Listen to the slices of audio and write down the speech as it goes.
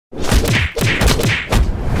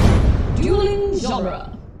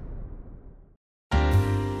genre.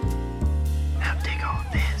 Now take all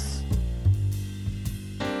this.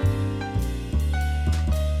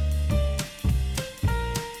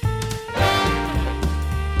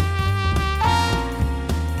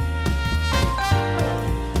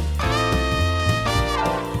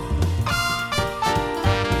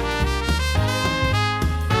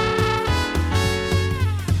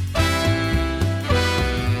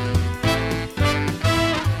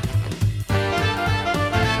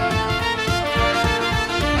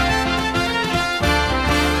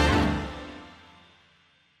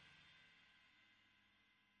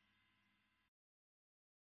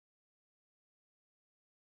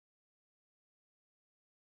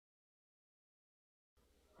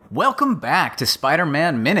 Welcome back to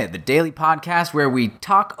Spider-Man Minute, the daily podcast where we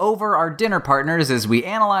talk over our dinner partners as we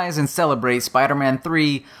analyze and celebrate Spider-Man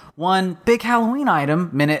 3, one big Halloween item,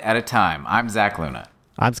 minute at a time. I'm Zach Luna.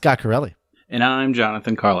 I'm Scott Corelli. And I'm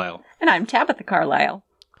Jonathan Carlisle. And I'm Tabitha Carlisle.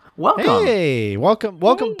 Welcome. Hey,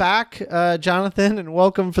 welcome back, Jonathan, and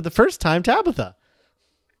welcome for the first time, Tabitha.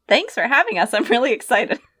 Thanks for having us. I'm really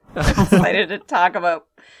excited. I'm excited to talk about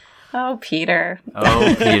Peter.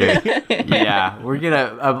 Oh, Peter. Yeah, we're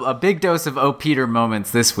getting a big dose of Peter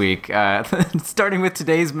moments this week. Starting with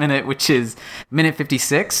today's minute, which is minute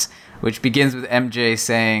 56, which begins with MJ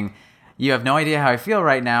saying, "You have no idea how I feel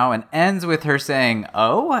right now," and ends with her saying,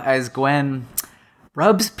 "Oh," as Gwen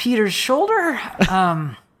rubs Peter's shoulder.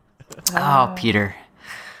 Oh, Peter.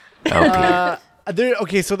 Oh, Peter.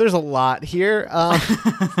 Okay, so there's a lot here.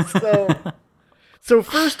 So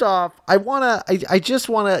first off, I just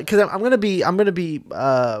wanna, because I'm gonna be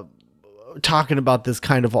talking about this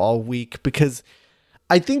kind of all week, because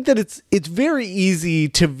I think that it's very easy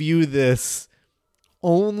to view this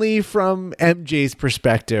only from MJ's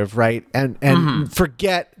perspective, right? And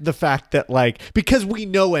forget the fact that, like, because we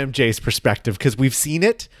know MJ's perspective because we've seen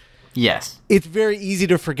it. Yes. It's very easy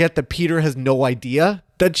to forget that Peter has no idea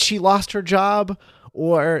that she lost her job,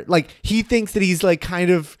 or like he thinks that he's like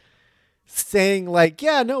kind of saying like,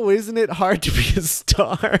 yeah, no, isn't it hard to be a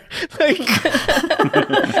star? Like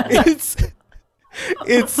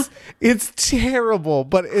it's terrible,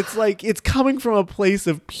 but it's like it's coming from a place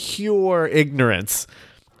of pure ignorance.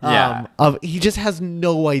 Yeah. He just has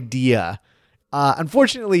no idea.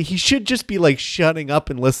 Unfortunately, he should just be like shutting up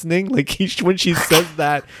and listening. Like when she says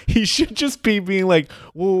that, he should just be being like,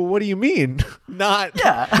 "Well, what do you mean?" Not,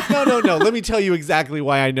 Yeah. No. Let me tell you exactly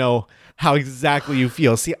why I know how exactly you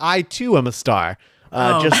feel. See, I too am a star,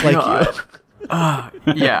 just like you.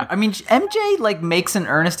 Yeah, I mean, MJ like makes an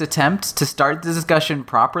earnest attempt to start the discussion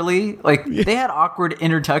properly. Like they had awkward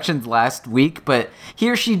introductions last week, but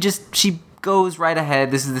here she goes right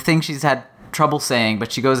ahead. This is the thing she's had trouble saying,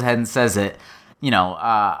 but she goes ahead and says it. You know,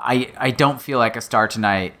 I don't feel like a star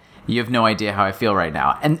tonight. You have no idea how I feel right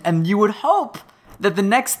now. And you would hope that the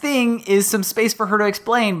next thing is some space for her to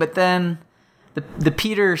explain, but then the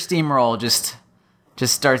Peter steamroll just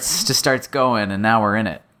starts going, and now we're in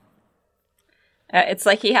it. It's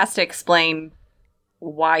like he has to explain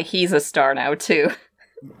why he's a star now, too.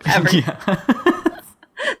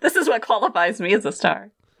 This is what qualifies me as a star.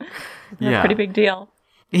 Yeah. Pretty big deal.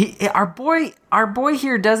 Our boy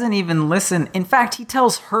here doesn't even listen. In fact, he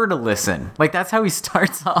tells her to listen. Like, that's how he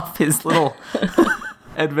starts off his little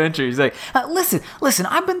adventure. He's like, listen,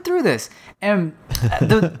 I've been through this. And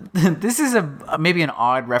this is maybe an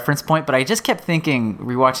odd reference point, but I just kept thinking,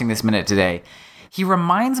 rewatching this minute today, he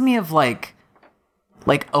reminds me of like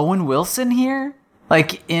Owen Wilson here.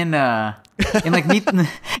 Like in Meet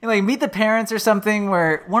the Parents or something,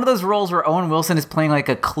 where one of those roles where Owen Wilson is playing like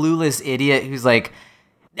a clueless idiot who's like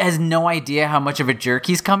has no idea how much of a jerk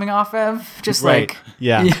he's coming off of. Just Right. like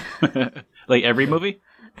Yeah. Like every movie?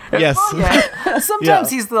 Yes. yeah. Sometimes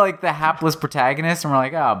Yeah. he's the hapless protagonist, and we're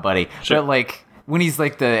like, oh, buddy. Sure. But like when he's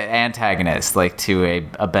like the antagonist, like to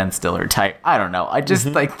a Ben Stiller type, I don't know. I just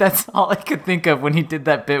like that's all I could think of when he did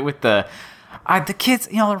that bit with the kids,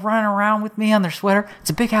 you know, they're running around with me on their sweater. It's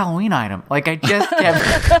a big Halloween item. Like I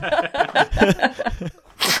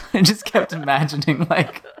just kept imagining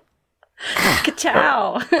like,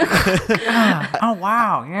 Ka-chow. oh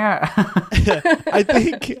wow, yeah. I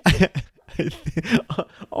think.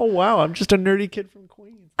 Oh wow! I'm just a nerdy kid from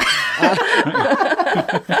Queens. I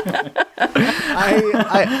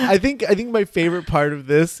think my favorite part of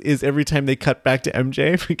this is every time they cut back to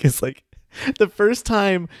MJ, because like the first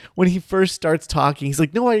time when he first starts talking, he's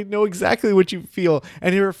like, "No, I know exactly what you feel,"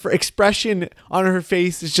 and her expression on her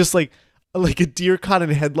face is just like, like a deer caught in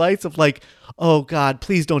headlights of like, oh God,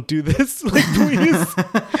 please don't do this, like please.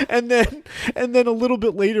 and then a little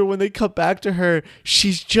bit later when they cut back to her,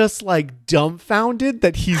 she's just like dumbfounded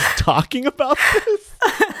that he's talking about this,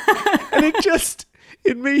 and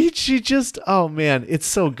oh man, it's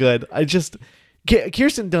so good.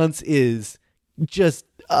 Kirsten Dunst is just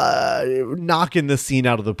knocking the scene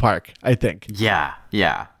out of the park, I think. Yeah.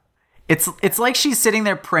 It's like she's sitting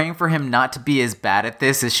there praying for him not to be as bad at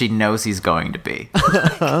this as she knows he's going to be.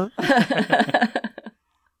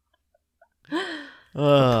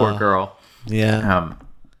 Poor girl. Yeah.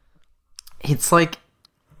 It's like,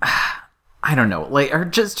 I don't know, like her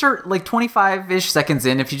 25-ish seconds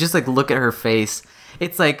in, if you just like look at her face,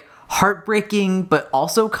 it's like heartbreaking, but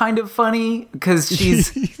also kind of funny because she's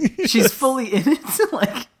fully in it.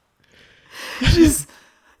 Like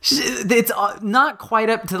it's not quite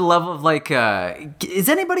up to the level of like, is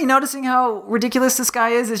anybody noticing how ridiculous this guy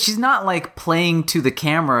is? She's not like playing to the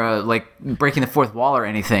camera, like breaking the fourth wall or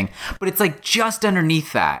anything, but it's like just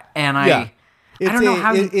underneath that. And I don't know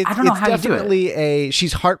how you do it. It's definitely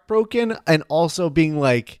she's heartbroken and also being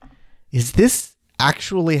like, is this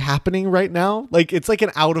actually happening right now? Like, it's like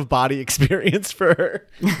an out of body experience for her.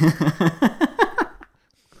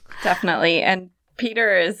 Definitely. And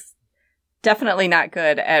Peter is definitely not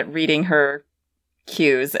good at reading her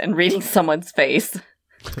cues and reading someone's face,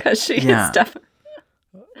 because she is definitely.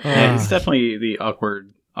 Yeah, he's definitely the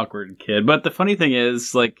awkward kid. But the funny thing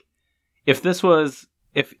is, like, if the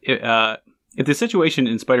situation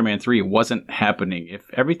in Spider-Man 3 wasn't happening, if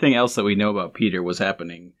everything else that we know about Peter was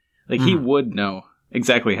happening, like, he would know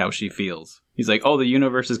exactly how she feels. He's like, oh, the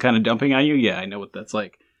universe is kind of dumping on you? Yeah, I know what that's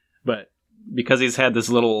like. But because he's had this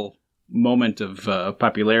little moment of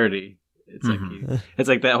popularity, it's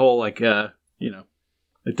like that whole, like,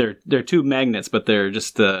 like they're two magnets, but they're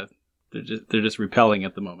just repelling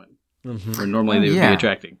at the moment. Where normally they would be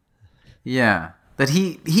attracting. Yeah. That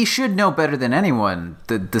he should know better than anyone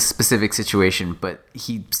the specific situation, but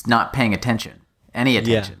he's not paying any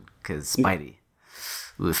attention, because Spidey.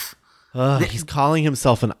 Oof. He's calling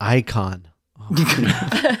himself an icon. Well,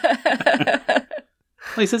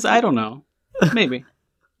 he says, I don't know. Maybe.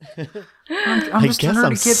 I guess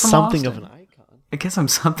I'm something of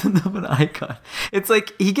an icon. It's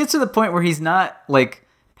like he gets to the point where he's not like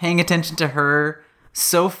paying attention to her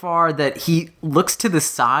so far that he looks to the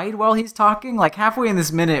side while he's talking. Like halfway in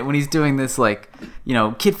this minute when he's doing this, like,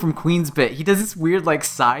 Kid from Queens bit, he does this weird like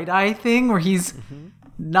side eye thing where he's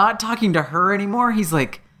not talking to her anymore. He's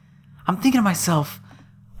like, I'm thinking to myself,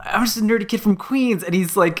 I'm just a nerdy kid from Queens, and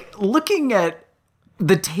he's like looking at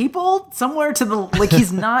the table somewhere to the, like,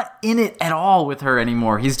 he's not in it at all with her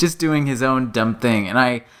anymore. He's just doing his own dumb thing.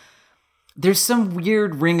 And there's some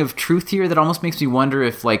weird ring of truth here that almost makes me wonder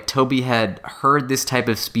if like Toby had heard this type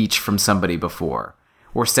of speech from somebody before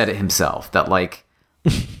or said it himself, that like,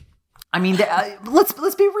 I mean,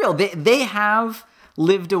 let's be real. They have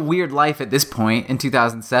lived a weird life at this point in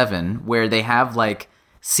 2007 where they have like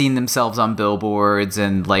seen themselves on billboards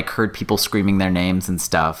and like heard people screaming their names and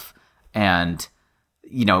stuff. And,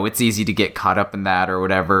 it's easy to get caught up in that or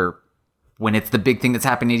whatever when it's the big thing that's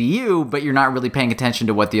happening to you, but you're not really paying attention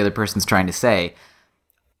to what the other person's trying to say.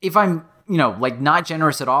 If I'm, like not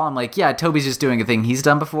generous at all, I'm like, yeah, Toby's just doing a thing he's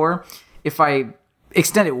done before. If I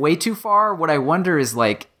extend it way too far, what I wonder is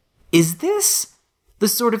like, is this the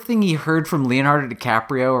sort of thing he heard from Leonardo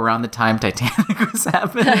DiCaprio around the time Titanic was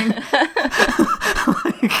happening?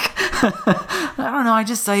 I don't know. I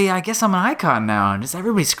guess I'm an icon now, and just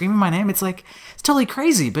everybody screaming my name. It's like, it's totally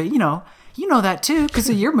crazy, but you know that too because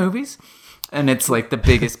of your movies. And it's like the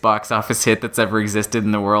biggest box office hit that's ever existed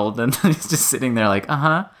in the world, and he's just sitting there like,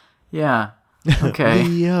 yeah, okay.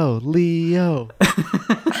 Leo.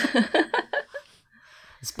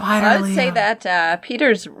 Spider. I would say that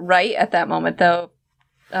Peter's right at that moment, though.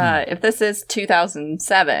 If this is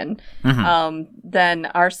 2007, then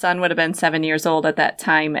our son would have been 7 years old at that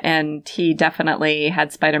time, and he definitely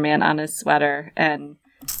had Spider-Man on his sweater and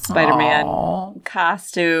Spider-Man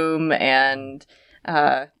costume, and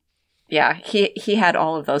he had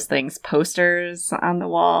all of those things, posters on the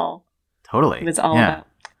wall. Totally. It was all about.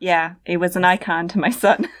 Yeah, it was an icon to my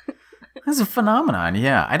son. That's a phenomenon.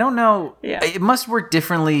 Yeah, I don't know. Yeah. It must work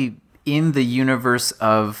differently in the universe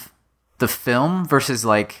of the film versus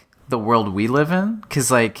like the world we live in,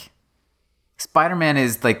 because like Spider-Man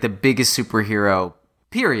is like the biggest superhero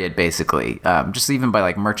period, basically. Just even by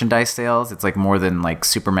like merchandise sales, it's like more than like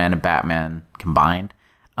Superman and Batman combined.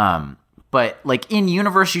 But like in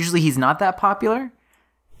universe, usually he's not that popular.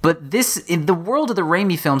 But this, in the world of the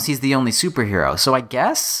Raimi films, he's the only superhero. So I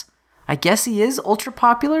guess he is ultra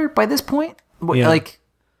popular by this point. Yeah. Like,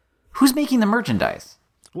 who's making the merchandise?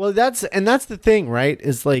 Well, that's the thing, right?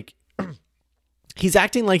 Is like he's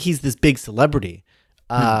acting like he's this big celebrity,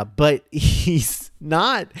 but he's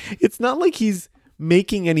not. It's not like he's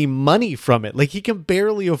making any money from it. Like he can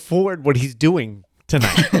barely afford what he's doing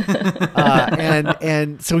tonight,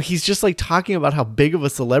 and so he's just like talking about how big of a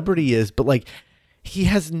celebrity he is, but like he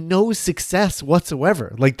has no success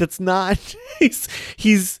whatsoever. Like that's not.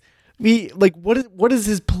 Like what is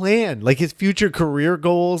his plan? Like his future career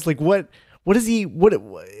goals? Like what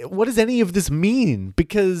does any of this mean?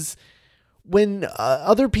 Because when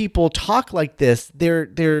other people talk like this,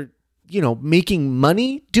 they're making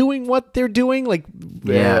money doing what they're doing, like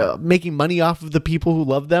making money off of the people who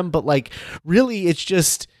love them. But like really, it's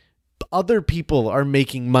just other people are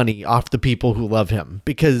making money off the people who love him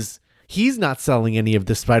because he's not selling any of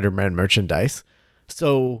the Spider-Man merchandise.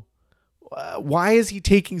 So why is he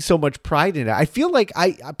taking so much pride in it? I feel like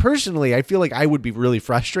I would be really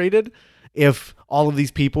frustrated if all of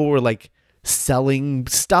these people were like selling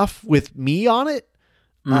stuff with me on it.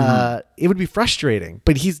 It would be frustrating,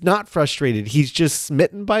 but he's not frustrated. He's just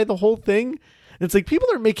smitten by the whole thing. And it's like people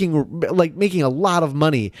are making a lot of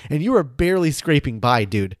money and you are barely scraping by,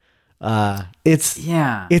 dude. It's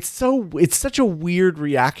such a weird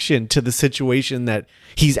reaction to the situation that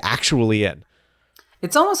he's actually in.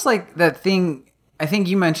 It's almost like that thing, I think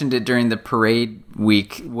you mentioned it during the parade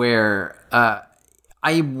week, where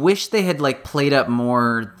I wish they had like played up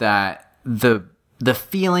more that the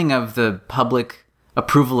feeling of the public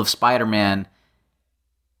approval of Spider-Man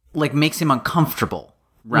like makes him uncomfortable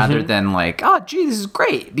rather than like, oh gee, this is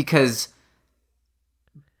great, because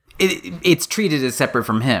it's treated as separate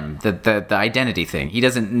from him, the identity thing. He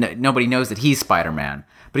doesn't, nobody knows that he's Spider-Man,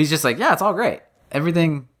 but he's just like, yeah, it's all great.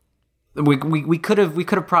 Everything. We could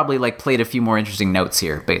have probably like played a few more interesting notes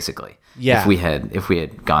here, basically. Yeah. If we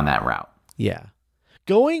had gone that route. Yeah.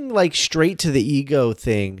 Going like straight to the ego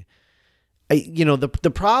thing,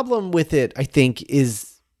 the problem with it, I think,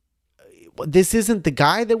 is this isn't the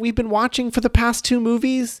guy that we've been watching for the past two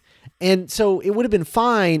movies. And so it would have been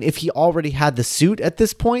fine if he already had the suit at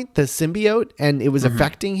this point, the symbiote, and it was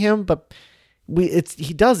affecting him, but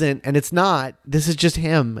he doesn't, and it's not. This is just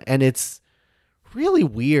him, and it's really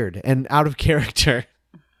weird and out of character.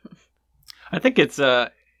 I think it's I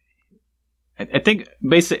think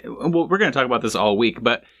basically, well, we're going to talk about this all week,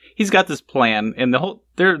 but he's got this plan, and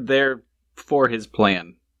they're there for his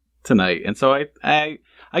plan tonight, and so I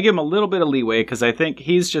give him a little bit of leeway because I think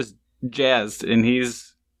he's just jazzed and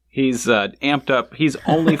he's amped up. He's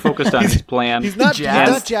only focused on his plan. He's not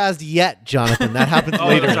jazzed yet, Jonathan. That happens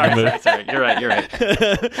later. Sorry. You're right.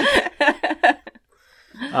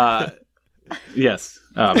 Yes.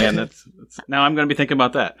 Oh man, that's now I'm going to be thinking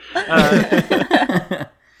about that.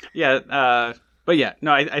 But yeah,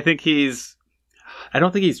 no, I think I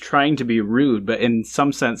don't think he's trying to be rude, but in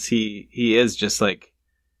some sense he is just like,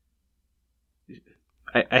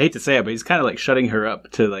 I hate to say it, but he's kind of like shutting her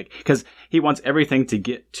up to like, because he wants everything to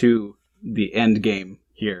get to the end game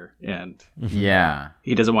here, and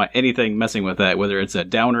he doesn't want anything messing with that, whether it's a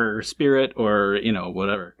downer spirit or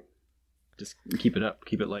whatever. Just keep it up,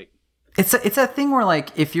 keep it light. It's a thing where like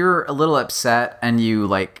if you're a little upset and you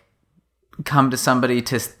like come to somebody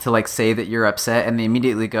to like say that you're upset, and they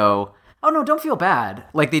immediately go, "Oh no, don't feel bad."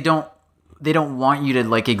 Like they don't want you to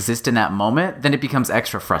like exist in that moment, then it becomes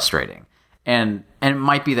extra frustrating. And it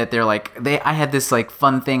might be that they're like, I had this like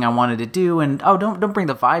fun thing I wanted to do, and don't bring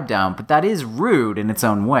the vibe down, but that is rude in its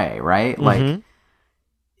own way, right? Like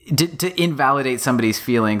to invalidate somebody's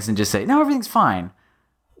feelings and just say, "No, everything's fine,"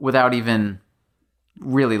 without even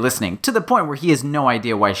really listening, to the point where he has no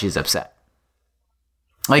idea why she's upset.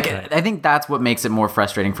 Like, right. I think that's what makes it more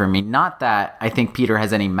frustrating for me. Not that I think Peter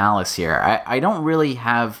has any malice here. I don't really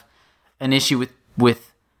have an issue with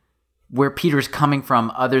where Peter's coming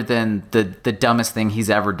from, other than the dumbest thing he's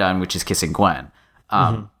ever done, which is kissing Gwen.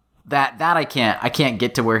 That I can't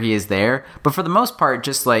get to where he is there. But for the most part,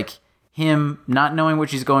 just like him not knowing what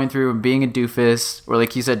she's going through and being a doofus, or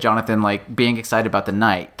like you said, Jonathan, like being excited about the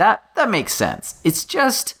night, that makes sense. It's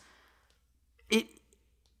just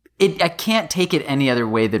I can't take it any other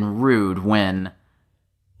way than rude when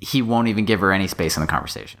he won't even give her any space in the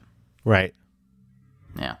conversation. Right.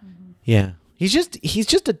 Yeah. Yeah. He's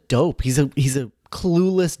just a dope. He's a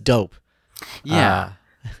clueless dope. Yeah.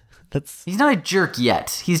 He's not a jerk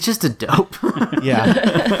yet. He's just a dope.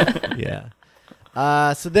 Yeah. Yeah.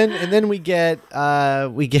 So then we get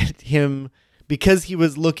him, because he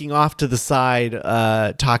was looking off to the side,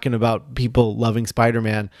 talking about people loving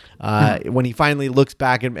Spider-Man. When he finally looks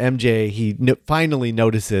back at MJ, he finally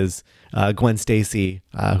notices Gwen Stacy,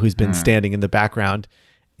 who's been standing in the background.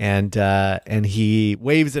 and he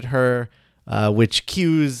waves at her, which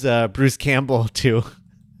cues Bruce Campbell to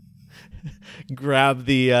grab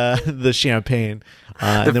the champagne.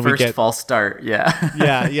 And then first we get false start.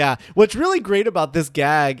 Yeah. yeah. What's really great about this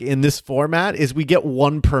gag in this format is we get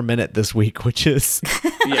one per minute this week, which is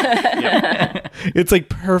it's like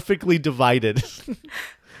perfectly divided.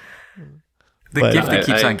 The gift that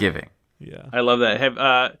keeps on giving. Yeah, I love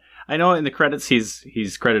that. I know in the credits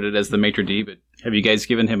he's credited as the maitre d', but have you guys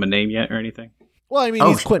given him a name yet or anything? Well, I mean,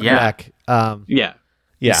 he's Quentin Beck. Yeah.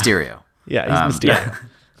 Mysterio. Yeah, he's Mysterio. Yeah.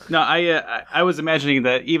 No, I was imagining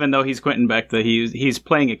that even though he's Quentin Beck, that he's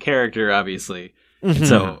playing a character, obviously. Mm-hmm.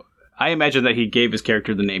 So I imagine that he gave his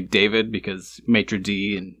character the name David because maitre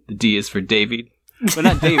d' and the D is for David. But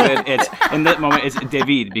not David. It's in that moment it's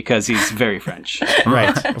David because he's very French.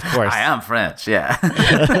 Right, of course. I am French, yeah.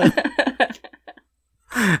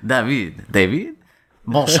 David?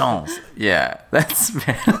 Bon chance. Yeah, that's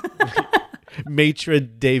Maitre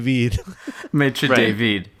David. Maitre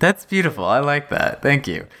David. That's beautiful. I like that. Thank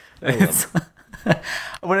you.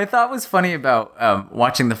 What I thought was funny about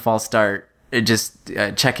watching the false start, just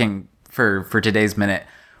checking for today's minute,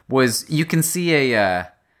 was you can see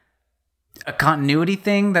a continuity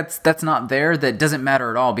thing that's not there, that doesn't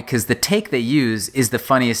matter at all, because the take they use is the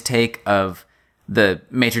funniest take of the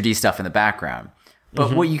maitre d' stuff in the background.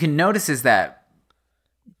 But what you can notice is that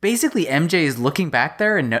basically MJ is looking back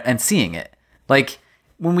there and seeing it. Like,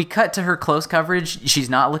 when we cut to her close coverage, she's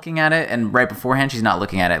not looking at it, and right beforehand, she's not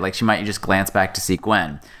looking at it. Like, she might just glance back to see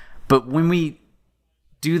Gwen. But when we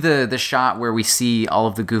do the shot where we see all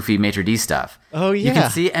of the goofy maitre d' stuff, you can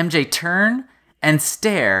see MJ turn and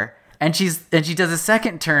stare, and she does a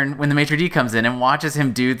second turn when the maitre d' comes in and watches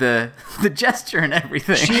him do the gesture and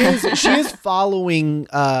everything. She is following,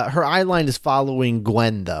 her eye line is following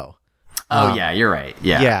Gwen, though. Oh, yeah, you're right.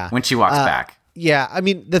 Yeah. When she walks back. Yeah, I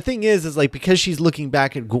mean, the thing is like, because she's looking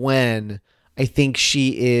back at Gwen, I think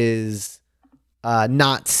she is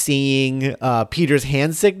not seeing Peter's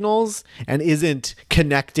hand signals and isn't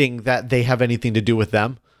connecting that they have anything to do with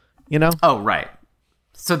them, you know? Oh, right.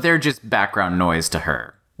 So they're just background noise to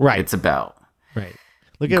her. Right. It's about. Right.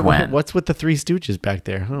 Look at what's with the Three Stooges back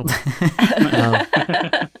there.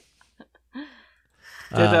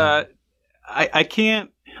 I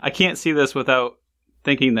can't see this without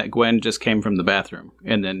thinking that Gwen just came from the bathroom,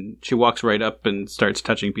 and then she walks right up and starts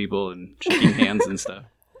touching people and shaking hands and stuff.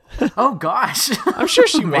 Oh gosh, I'm sure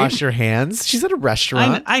she washed her hands. She's at a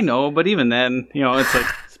restaurant. I know, but even then,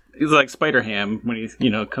 it's like Spider-Ham when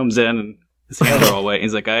he comes in and his hands are all wet.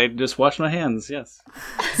 He's like, I just washed my hands. Yes.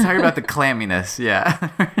 Sorry about the clamminess. Yeah.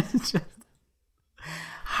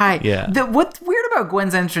 Hi. Yeah. What's weird about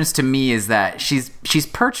Gwen's entrance to me is that she's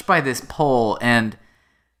perched by this pole, and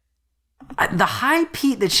the high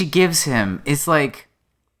Pete that she gives him is like,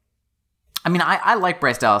 I mean, I like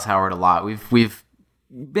Bryce Dallas Howard a lot. We've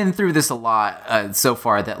been through this a lot so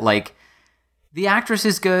far, that like the actress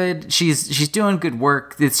is good. She's doing good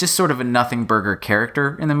work. It's just sort of a nothing burger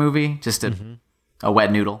character in the movie, just a wet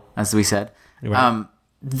noodle, as we said. Right.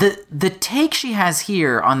 The take she has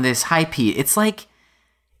here on this high Pete, it's like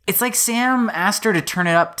Sam asked her to turn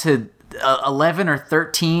it up to 11 or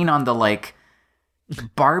 13 on the like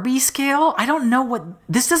Barbie scale. I don't know what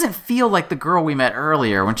this doesn't feel like the girl we met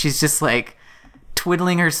earlier when she's just like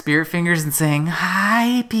twiddling her spirit fingers and saying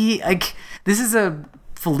hi Pete. Like, this is a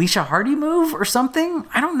Felicia Hardy move or something.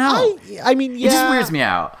 I don't know. I mean, yeah, it just weirds me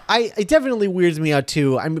out. It definitely weirds me out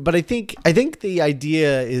too. I mean, but I think the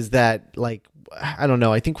idea is that, like, I don't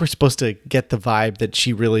know. I think we're supposed to get the vibe that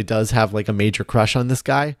she really does have like a major crush on this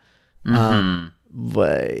guy.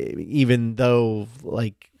 But even though,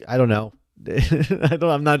 like, I don't know.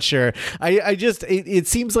 I'm not sure. I just it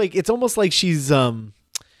seems like it's almost like she's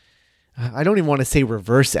I don't even want to say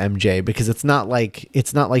reverse MJ, because it's not like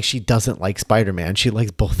she doesn't like Spider-Man. She likes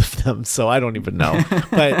both of them, so I don't even know.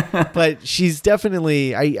 but she's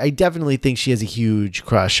definitely I definitely think she has a huge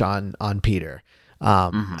crush on Peter.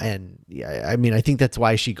 And yeah, I mean, I think that's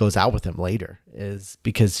why she goes out with him later, is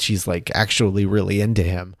because she's like actually really into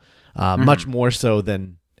him, much more so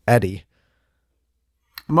than Eddie.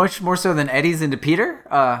 Much more so than Eddie's into Peter?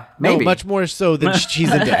 Maybe. No, much more so than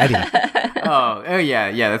she's into Eddie. Oh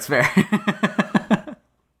yeah, that's fair.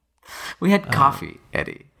 We had coffee,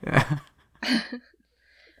 Eddie.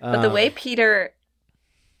 But the way Peter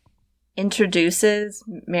introduces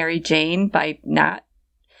Mary Jane by not,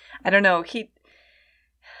 I don't know, he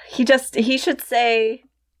should say,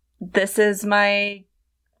 "This is my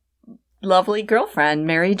lovely girlfriend,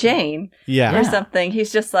 Mary Jane." Yeah. Or something.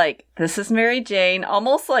 He's just like, "This is Mary Jane,"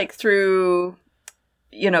 almost like through,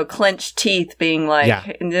 clenched teeth, being like,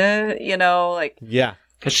 like, yeah.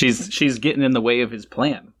 Because she's getting in the way of his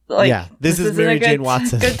plan. Like, yeah, this is Mary Jane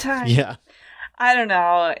Watson. Good time. Yeah. I don't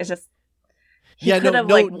know. It's just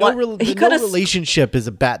no relationship is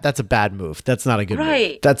that's a bad move. That's not a good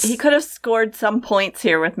move. He could have scored some points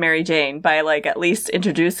here with Mary Jane by like at least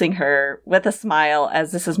introducing her with a smile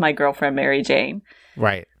as this is my girlfriend Mary Jane.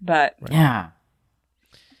 Right. But yeah.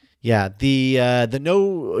 Yeah, the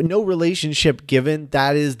no relationship given,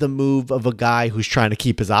 that is the move of a guy who's trying to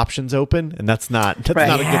keep his options open, and that's not a good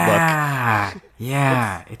look.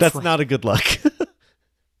 Yeah. That's not a good look.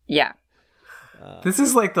 Yeah. This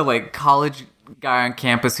is like the like college guy on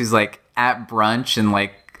campus who's like at brunch and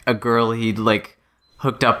like a girl he'd like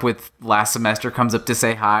hooked up with last semester comes up to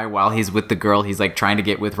say hi while he's with the girl he's like trying to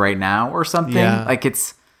get with right now or something. Yeah. Like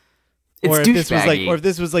it's or if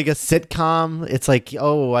this was like a sitcom, it's like,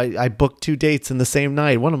 oh, I booked 2 dates in the same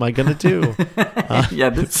night. What am I gonna do? Yeah,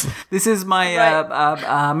 this is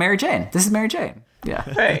my Mary Jane. This is Mary Jane. Yeah,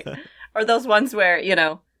 right. Or those ones where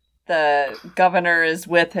the governor is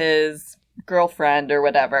with his girlfriend or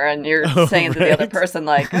whatever, and you're saying to the other person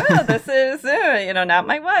like, "Oh, this is not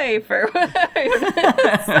my wife," or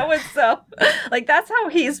so and so. Like that's how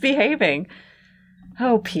he's behaving.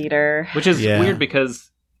 Oh, Peter. Which is weird because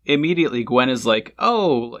immediately Gwen is like,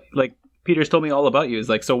 oh, like Peter's told me all about you. Is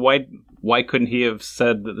like, so why couldn't he have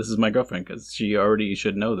said that this is my girlfriend? Because she already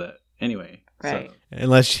should know that anyway. Right. So.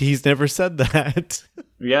 Unless he's never said that.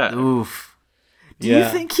 Yeah. Oof. Do you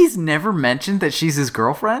think he's never mentioned that she's his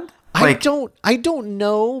girlfriend? Like, I don't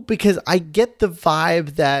know, because I get the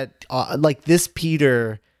vibe that like this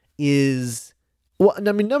Peter is, well,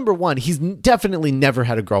 I mean, number one, he's definitely never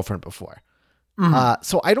had a girlfriend before. Mm-hmm.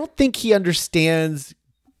 So I don't think he understands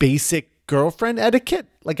basic girlfriend etiquette.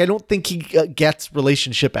 Like, I don't think he gets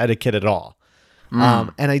relationship etiquette at all.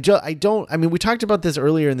 And I mean, we talked about this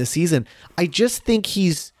earlier in the season. I just think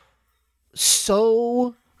he's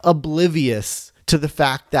so oblivious to the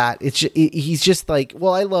fact that he's just like,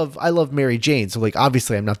 well, I love Mary Jane. So like,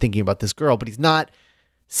 obviously I'm not thinking about this girl, but he's not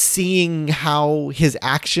seeing how his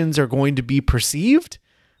actions are going to be perceived.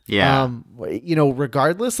 Yeah.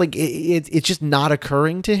 Regardless, like it's just not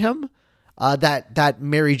occurring to him that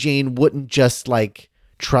Mary Jane wouldn't just like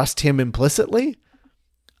trust him implicitly,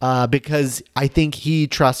 because I think he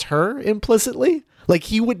trusts her implicitly. Like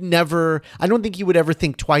he would never, I don't think he would ever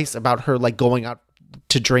think twice about her like going out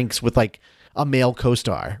to drinks with like a male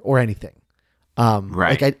co-star or anything.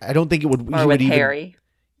 Right. Like I don't think it would. Or with Harry.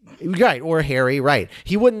 Right. Or Harry. Right.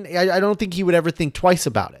 He wouldn't. I don't think he would ever think twice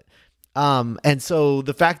about it. And so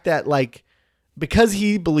the fact that like, because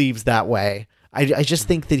he believes that way, I just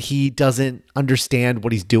think that he doesn't understand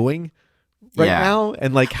what he's doing right now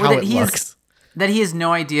and like how it looks. That he has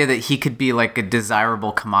no idea that he could be like a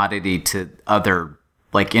desirable commodity to other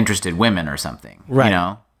like interested women or something. Right. You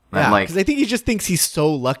know? Yeah, because I think he just thinks he's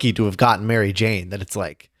so lucky to have gotten Mary Jane that it's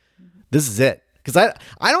like, this is it. Because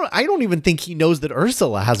I don't even think he knows that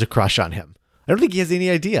Ursula has a crush on him. I don't think he has any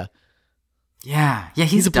idea. Yeah,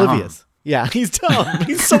 he's oblivious. Dumb. Yeah, he's dumb.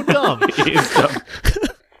 He's so dumb. He's dumb.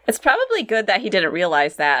 It's probably good that he didn't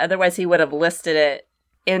realize that. Otherwise, he would have listed it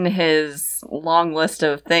in his long list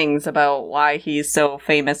of things about why he's so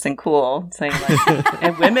famous and cool, saying like,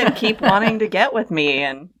 and women keep wanting to get with me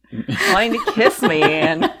and wanting to kiss me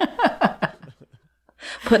and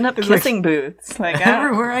putting up kissing booths. Like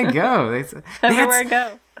everywhere I go, everywhere I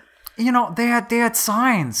go. They had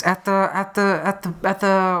signs at the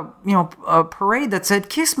parade that said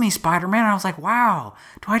 "Kiss me, Spider-Man." And I was like, "Wow,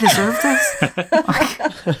 do I deserve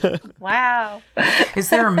this?" Wow.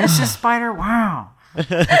 Is there a Mrs. Spider? Wow.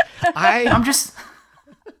 I'm just.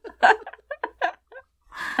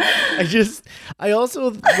 I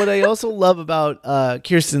also love about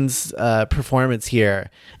Kirsten's performance here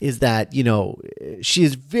is that, she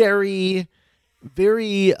is very,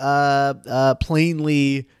 very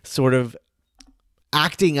plainly sort of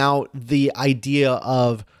acting out the idea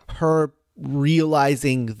of her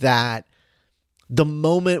realizing that the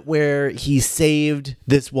moment where he saved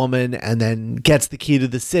this woman and then gets the key to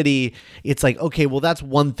the city, it's like, okay, well, that's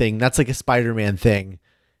one thing. That's like a Spider-Man thing.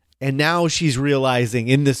 And now she's realizing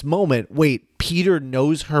in this moment, wait, Peter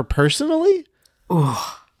knows her personally? Ooh.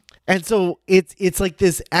 And so it's like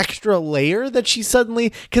this extra layer that she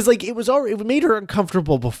suddenly, because like it made her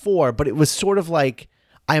uncomfortable before, but it was sort of like,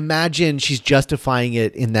 I imagine she's justifying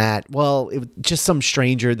it in that, well, it was just some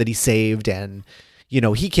stranger that he saved and,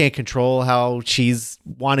 he can't control how she's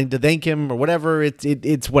wanting to thank him or whatever.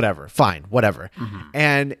 It's whatever. Fine, whatever. Mm-hmm.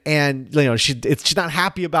 And she's not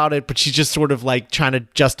happy about it, but she's just sort of like trying to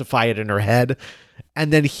justify it in her head.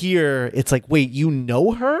 And then here it's like, wait, you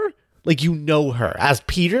know her? Like, you know her as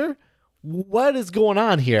Peter? what is going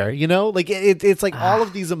on here? You know, like it's like all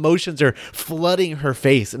of these emotions are flooding her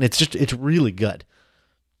face, and it's really good.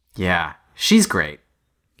 Yeah, she's great.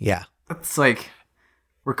 Yeah, It's like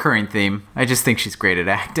recurring theme. I just think she's great at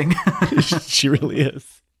acting. she really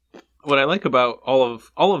is. What I like about all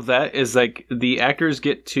of that is like the actors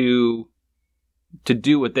get to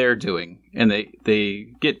do what they're doing, and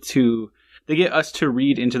they get us to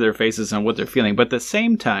read into their faces on what they're feeling, but at the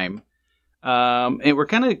same time, and we're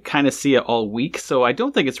kind of see it all week, so I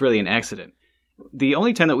don't think it's really an accident. The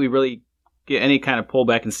only time that we really get any kind of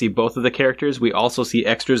pullback and see both of the characters, we also see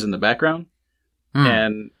extras in the background.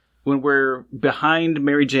 And when we're behind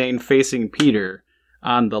Mary Jane facing Peter,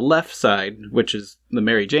 on the left side, which is the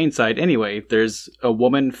Mary Jane side anyway, there's a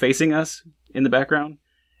woman facing us in the background,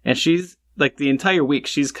 and she's like the entire week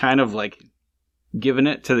she's kind of like giving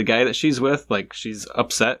it to the guy that she's with, like she's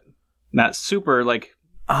upset, not super like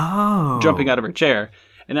jumping out of her chair.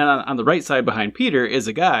 And then on the right side behind Peter is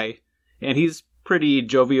a guy, and he's pretty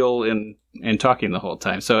jovial and talking the whole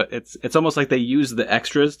time. So it's almost like they use the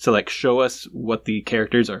extras to like show us what the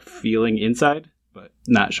characters are feeling inside, but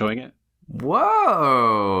not showing it.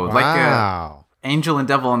 Whoa! Wow. Like a angel and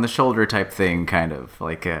devil on the shoulder type thing, kind of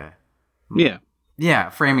like a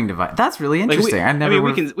framing device. That's really interesting.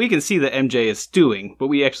 Like we can see that MJ is stewing, but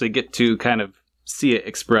we actually get to kind of see it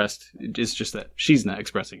expressed. It's just that she's not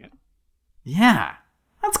expressing it. Yeah,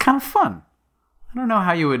 that's kind of fun. I don't know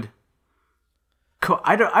how you would.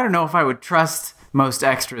 I don't know if I would trust most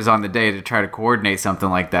extras on the day to try to coordinate something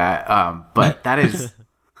like that. But that is.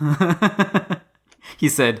 He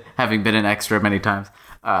said, having been an extra many times,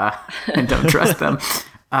 and don't trust them.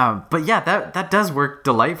 But yeah, that does work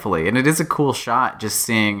delightfully. And it is a cool shot just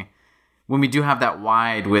seeing when we do have that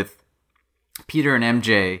wide with Peter and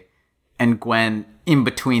MJ and Gwen in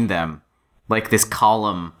between them, like this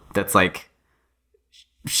column that's like,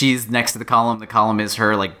 she's next to the column is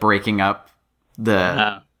her like breaking up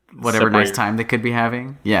the whatever nice time they could be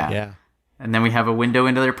having. Yeah. And then we have a window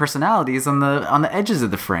into their personalities on the edges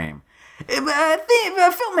of the frame.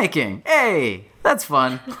 Filmmaking. Hey, that's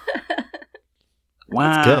fun.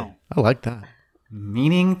 Wow. That's good. I like that.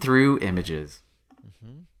 Meaning through images.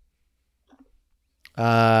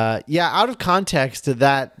 Out of context,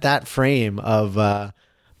 that frame of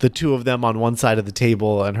the two of them on one side of the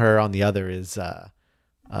table and her on the other is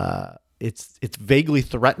it's vaguely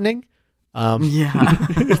threatening.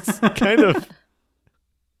 It's kind of,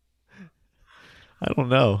 I don't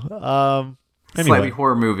know. Anyway. Slightly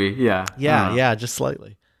horror movie, yeah. Yeah, just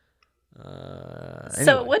slightly.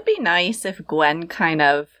 So it would be nice if Gwen kind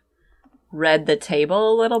of read the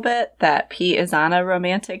table a little bit, that Pete is on a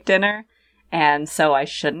romantic dinner, and so I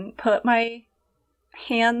shouldn't put my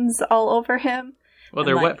hands all over him. Well,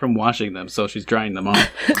 they're wet from washing them, so she's drying them off.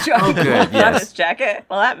 On his jacket.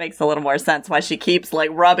 Well, that makes a little more sense why she keeps like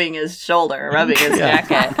rubbing his shoulder, rubbing his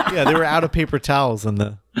jacket. Yeah, they were out of paper towels in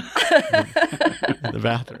the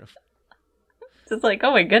bathroom. It's like,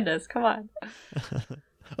 oh my goodness, come on.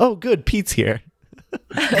 Oh, good, Pete's here.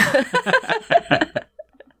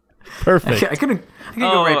 Perfect. I could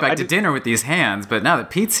go right back to dinner with these hands, but now that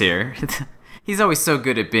Pete's here, he's always so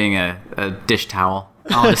good at being a dish towel.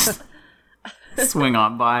 I'll just swing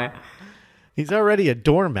on by. He's already a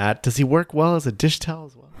doormat. Does he work well as a dish towel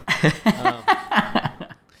as well?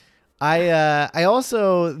 I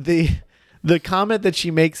also the comment that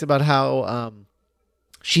she makes about how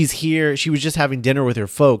she's here. She was just having dinner with her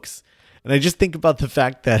folks, and I just think about the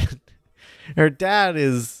fact that her dad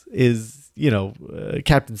is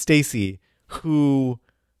Captain Stacy, who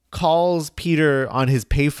calls Peter on his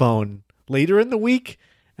payphone later in the week,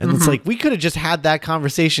 and it's like, we could have just had that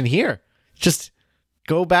conversation here. Just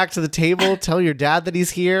go back to the table, tell your dad that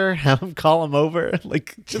he's here, have him call him over, and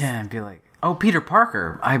be like, "Oh, Peter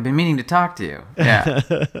Parker, I've been meaning to talk to you." Yeah.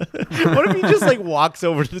 What if he just like walks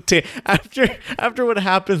over to the table after what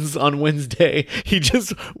happens on Wednesday? He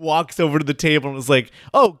just walks over to the table and is like,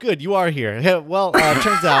 "Oh, good, you are here. Yeah, well,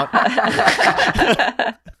 turns out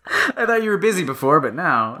I thought you were busy before, but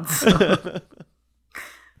now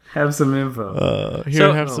have some info.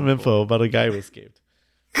 Have some info about a guy who escaped."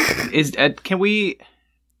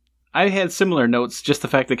 I had similar notes. Just the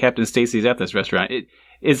fact that Captain Stacy's at this restaurant.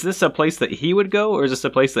 Is this a place that he would go, or is this a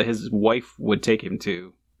place that his wife would take him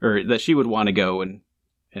to, or that she would want to go and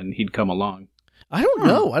he'd come along? I don't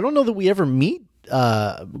know. I don't know that we ever meet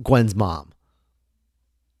Gwen's mom.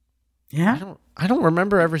 Yeah, I don't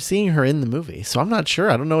remember ever seeing her in the movie, so I'm not sure.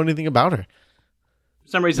 I don't know anything about her. For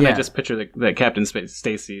some reason, I just picture that Captain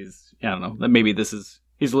Stacy's. I don't know. That maybe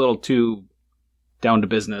he's a little too down to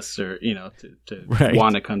business, or to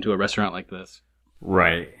want to come to a restaurant like this.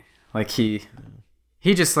 Right. Like he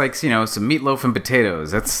He just likes, some meatloaf and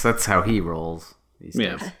potatoes. That's how he rolls these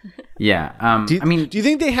days. Yeah. Do you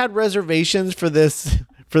think they had reservations for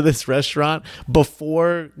this restaurant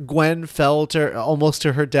before Gwen fell almost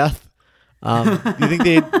to her death? Do you think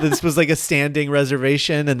this was like a standing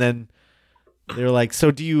reservation, and then they were like, so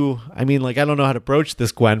do you? I don't know how to broach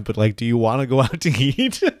this, Gwen, but like, do you want to go out to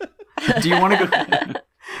eat? Do you want to go?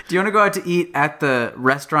 Do you want to go out to eat at the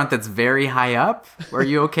restaurant that's very high up? Are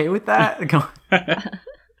you okay with that?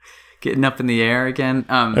 Getting up in the air again.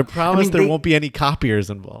 I promise there won't be any copiers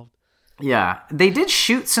involved. Yeah, they did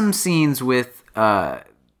shoot some scenes with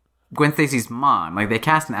Gwen Stacy's mom. Like, they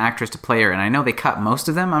cast an actress to play her, and I know they cut most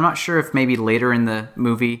of them. I'm not sure if maybe later in the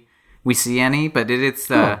movie we see any, but it's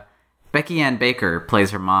Becky Ann Baker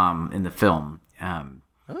plays her mom in the film.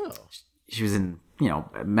 She was in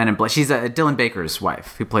Men in Black. She's Dylan Baker's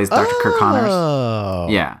wife, who plays Dr. Kirk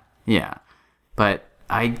Connors. Yeah. But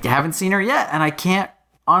I haven't seen her yet, and I can't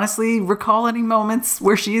honestly recall any moments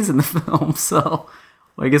where she is in the film. So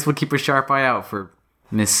I guess we'll keep a sharp eye out for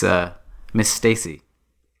Miss Stacy.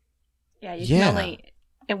 Yeah, you can only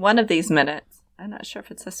in one of these minutes. I'm not sure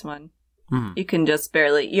if it's this one. You can just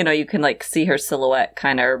barely, you can like see her silhouette,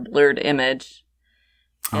 kind of blurred image.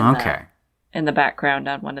 In the background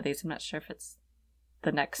on one of these. I'm not sure if it's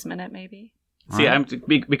the next minute, maybe. See,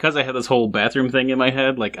 because I had this whole bathroom thing in my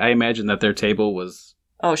head. Like, I imagine that their table was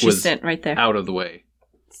she's sitting right there, out of the way,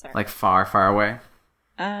 like far away.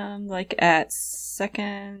 Like at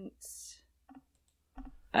second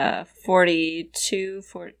 42,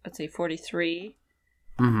 let's say 43.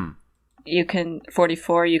 Mm-hmm. You can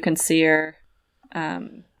 44. You can see her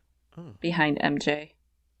behind MJ.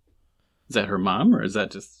 Is that her mom, or is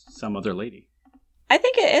that just some other lady? I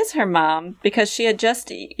think it is her mom, because she had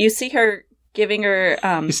you see her giving her...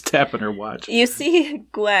 He's tapping her watch. You see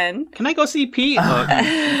Gwen... Can I go see Pete?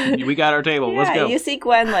 We got our table. Let's go. You see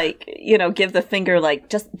Gwen, give the finger,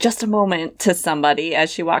 just a moment to somebody as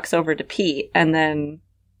she walks over to Pete, and then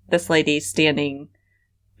this lady standing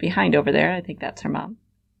behind over there, I think that's her mom.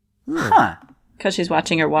 Huh. Because she's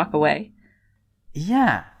watching her walk away.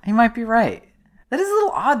 Yeah, you might be right. That is a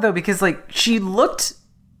little odd, though, because, she looked...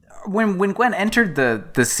 When Gwen entered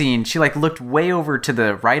the scene, she, looked way over to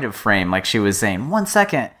the right of frame, like she was saying, 1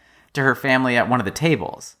 second, to her family at one of the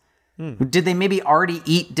tables. Did they maybe already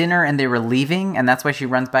eat dinner and they were leaving, and that's why she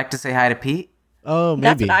runs back to say hi to Pete? Oh, maybe.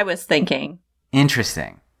 That's what I was thinking.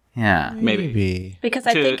 Interesting. Yeah. Maybe. Because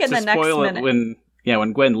I think in the next minute...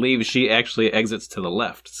 When Gwen leaves, she actually exits to the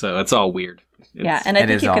left, so it's all weird. And I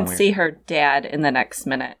think you can see her dad in the next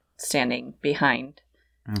minute standing behind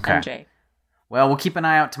MJ. Well, we'll keep an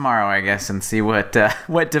eye out tomorrow, I guess, and see what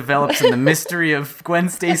develops in the mystery of Gwen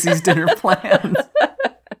Stacy's dinner plans.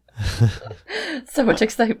 So much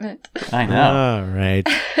excitement. I know. All right.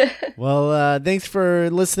 Well, thanks for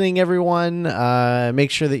listening, everyone. Make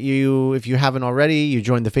sure that if you haven't already, you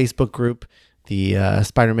join the Facebook group, the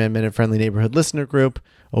Spider-Man Minute Friendly Neighborhood Listener Group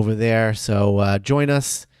over there. So join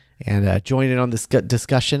us and join in on this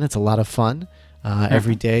discussion. It's a lot of fun.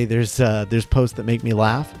 Every day there's posts that make me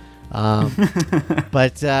laugh. So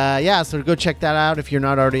go check that out if you're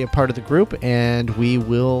not already a part of the group, and we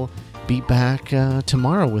will be back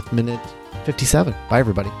tomorrow with minute 57. Bye,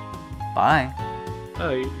 everybody. Bye.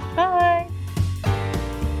 Bye. Bye.